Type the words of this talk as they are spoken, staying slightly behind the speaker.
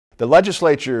The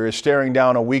legislature is staring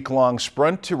down a week-long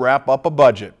sprint to wrap up a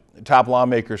budget. Top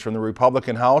lawmakers from the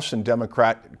Republican House and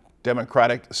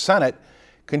Democratic Senate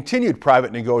continued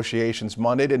private negotiations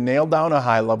Monday to nail down a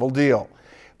high-level deal.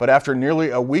 But after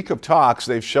nearly a week of talks,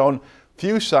 they've shown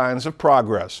few signs of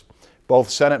progress.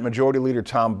 Both Senate Majority Leader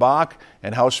Tom Bach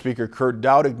and House Speaker Kurt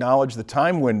Dowd acknowledge the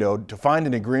time window to find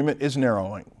an agreement is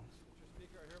narrowing.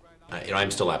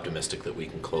 I'm still optimistic that we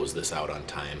can close this out on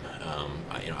time.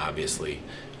 Obviously,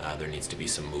 there needs to be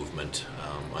some movement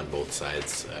on both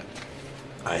sides.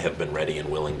 I have been ready and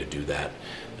willing to do that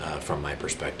from my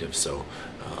perspective. So,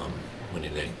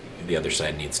 the other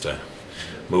side needs to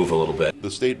move a little bit.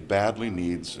 The state badly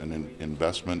needs an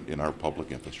investment in our public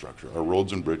infrastructure. Our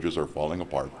roads and bridges are falling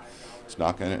apart. It's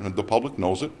not going to, and the public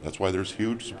knows it. That's why there's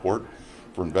huge support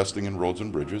for investing in roads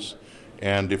and bridges.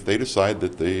 And if they decide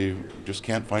that they just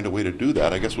can't find a way to do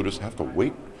that, I guess we'll just have to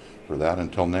wait for that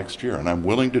until next year. And I'm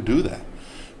willing to do that.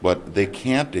 But they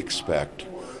can't expect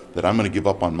that I'm going to give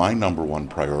up on my number one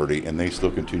priority and they still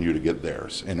continue to get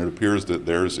theirs. And it appears that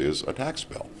theirs is a tax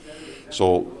bill.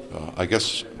 So I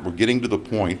guess we're getting to the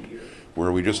point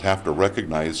where we just have to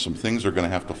recognize some things are going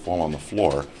to have to fall on the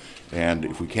floor. And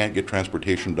if we can't get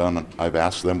transportation done, I've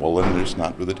asked them, well, then just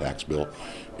not do the tax bill.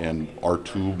 And our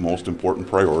two most important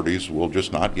priorities will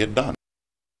just not get done.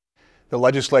 The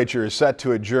legislature is set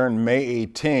to adjourn May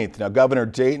 18th. Now, Governor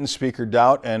Dayton, Speaker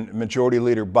Dowd, and Majority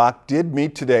Leader Bach did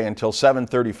meet today until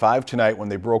 7:35 tonight when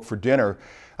they broke for dinner.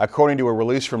 According to a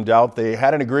release from Dowd, they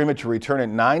had an agreement to return at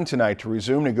 9 tonight to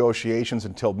resume negotiations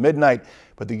until midnight,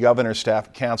 but the governor's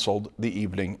staff canceled the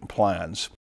evening plans.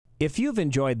 If you've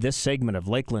enjoyed this segment of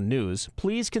Lakeland News,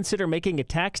 please consider making a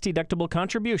tax-deductible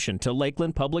contribution to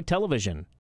Lakeland Public Television.